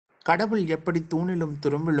கடவுள் எப்படி தூணிலும்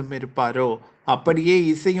துரும்பிலும் இருப்பாரோ அப்படியே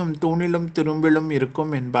இசையும் தூணிலும் துரும்பிலும்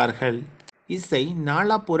இருக்கும் என்பார்கள். இசை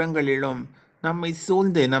நாலாபுறங்களிலும் நம்மை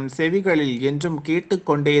சூழ்ந்து நம் செவிகளில் என்றும்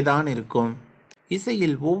கேட்டுக்கொண்டேதான் இருக்கும்.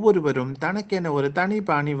 இசையில் ஒவ்வொருவரும் தனக்கென ஒரு தனி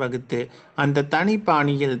பாணி வகுத்து அந்த தனி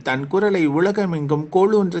பாணியில் தன் குரலை உலகமெங்கும்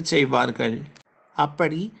கோளூன்றச் செய்வார்கள்.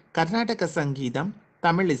 அப்படி கர்நாடக சங்கீதம்,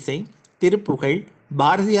 தமிழிசை, திருப்புகழ்,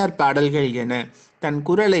 பாரதியார் பாடல்கள் என தன்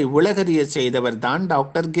குரலை உலகறிய செய்தவர்தான்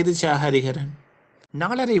டாக்டர் கிரிஜா ஹரிஹரன்.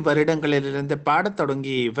 4.5 வருடங்களிலிருந்து பாடத்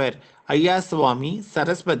தொடங்கிய இவர் ஐயா சுவாமி,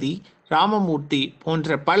 சரஸ்வதி, ராமமூர்த்தி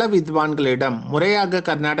போன்ற பல வித்வான்களிடம் முறையாக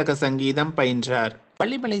கர்நாடக சங்கீதம் பயின்றார்.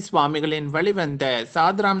 வள்ளிமலை சுவாமிகளின் வழிவந்த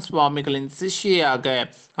சாதுராம் சுவாமிகளின் சிஷ்யாக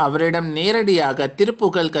அவரிடம் நேரடியாக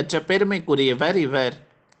திருப்புகழ் கற்ற பெருமைக்குரியவர் இவர்.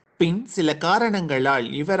 பின் சில காரணங்களால்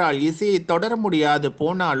இவரால் இசையை தொடர முடியாது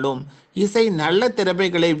போனாலும் இசை நல்ல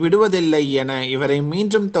திறமைகளை விடுவதில்லை என இவரை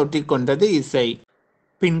மீண்டும் தொற்றிக் கொண்டது இசை.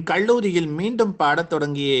 பின் கல்லூரியில் மீண்டும் பாடத்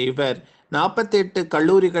தொடங்கிய இவர் 48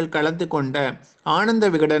 கல்லூரிகள் கலந்து கொண்ட ஆனந்த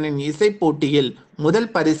விகடனின் இசை போட்டியில் முதல்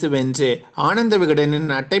பரிசு வென்று ஆனந்த விகடனின்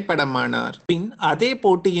அட்டைப்படமானார். பின் அதே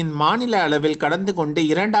போட்டியின் மாநில அளவில் கலந்து கொண்டு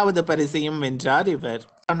 2வது பரிசையும் வென்றார் இவர்.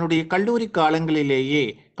 தன்னுடைய கல்லூரி காலங்களிலேயே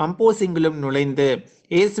கம்போசிங்கிலும் நுழைந்து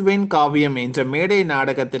இயேசுவின் காவியம் என்ற மேடை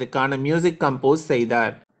நாடகத்திற்கான மியூசிக் கம்போஸ்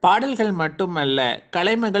செய்தார். பாடல்கள் மட்டுமல்ல,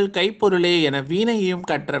 கலைமகள் கைப்பொருளே என வீணையையும்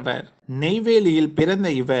கற்றவர். நெய்வேலியில் பிறந்த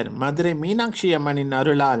இவர் மதுரை மீனாட்சி அம்மனின்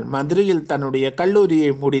அருளால் மதுரையில் தன்னுடைய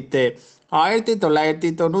கல்லூரியை முடித்து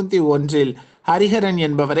 1991 ஹரிஹரன்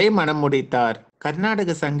என்பவரை மணம் முடித்தார்.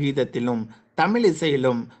 கர்நாடக சங்கீதத்திலும் தமிழ்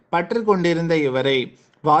இசையிலும் பற்று கொண்டிருந்த இவரை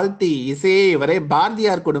வாழ்த்தி இசையே இவரை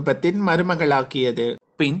பாரதியார் குடும்பத்தின் மருமகளாக்கியது.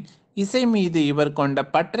 பின் இசை மீது இவர் கொண்ட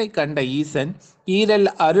பற்றை கண்ட ஈசன் ஈரல்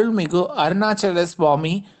அருள்மிகு அருணாச்சல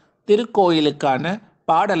சுவாமி திருக்கோயிலுக்கான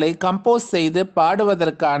பாடலை கம்போஸ் செய்து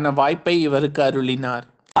பாடுவதற்கான வாய்ப்பை இவருக்கு அருளினார்.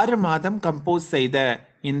 6 மாதம் கம்போஸ் செய்த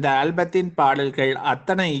இந்த ஆல்பத்தின் பாடல்கள்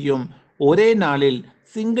அத்தனையும் ஒரே நாளில்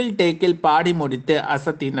சிங்கிள் டேக்கில் பாடி முடித்து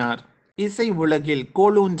அசத்தினார். இசை உலகில்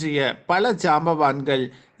கோலூன்றிய பல ஜாம்பவான்கள்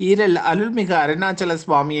ஈரல் அருள்மிகு அருணாச்சல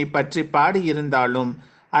சுவாமியை பற்றி பாடியிருந்தாலும்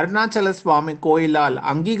அருணாச்சல சுவாமி கோயிலால்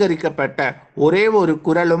அங்கீகரிக்கப்பட்ட ஒரே ஒரு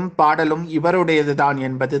குரலும் பாடலும் இவருடையதுதான்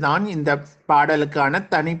என்பதுதான் இந்த பாடலுக்கான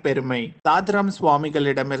தனி பெருமை. சாதுராம்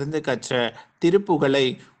சுவாமிகளிடமிருந்து கற்ற திருப்புகழை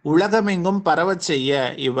உலகமெங்கும் பரவச் செய்ய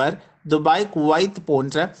இவர் துபாய், குவைத்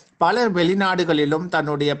போன்ற பல வெளிநாடுகளிலும்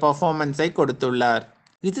தன்னுடைய பெர்ஃபார்மன்ஸை கொடுத்துள்ளார்.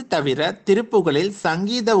 இது தவிர திருப்புகழில்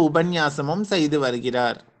சங்கீத உபன்யாசமும் செய்து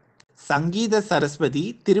வருகிறார். சங்கீத சரஸ்வதி,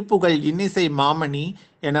 திருப்புகழ் இன்னிசை மாமணி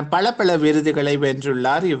என பல விருதுகளை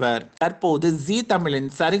வென்றுள்ளார் இவர். தற்போது ஜீ தமிழின்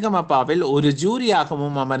சரிகமபாவில் ஒரு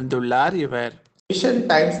ஜூரியாகவும் அமர்ந்துள்ளார் இவர். விஷன்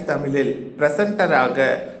டைம்ஸ் தமிழில் பிரசன்டராக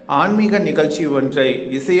ஆன்மீக நிகழ்ச்சி ஒன்றை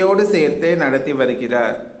இசையோடு சேர்த்தே நடத்தி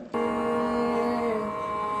வருகிறார்.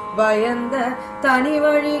 பயந்த தனி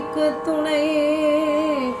வழிக்கு துணை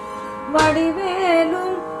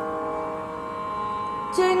வடிவேலும்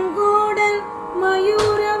செங்கோடல்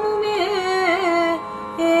மயூரமுமே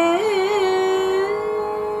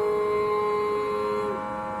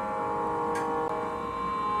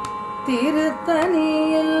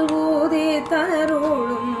திருத்தனியில் ஊதி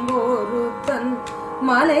தருளும் ஒருத்தன்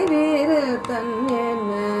மலை வீறு தன்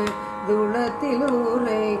என்ன துளத்தில்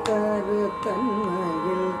ஊரை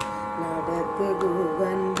கருத்தன்மையில்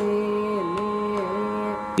நடத்துகுவந்தே.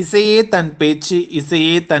 இசையே தன் பேச்சு,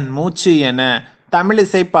 இசையே தன் மூச்சு என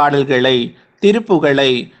தமிழிசை பாடல்களை,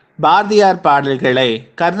 திருப்புகழை, பாரதியார் பாடல்களை,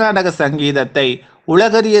 கர்நாடக சங்கீதத்தை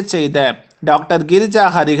உலகறிய செய்த டாக்டர் கிரிஜா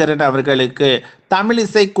ஹரிஹரன் அவர்களுக்கு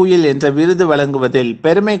தமிழிசை குயில் என்ற விருது வழங்குவதில்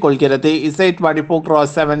பெருமை கொள்கிறது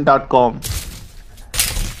Isai24x7.com.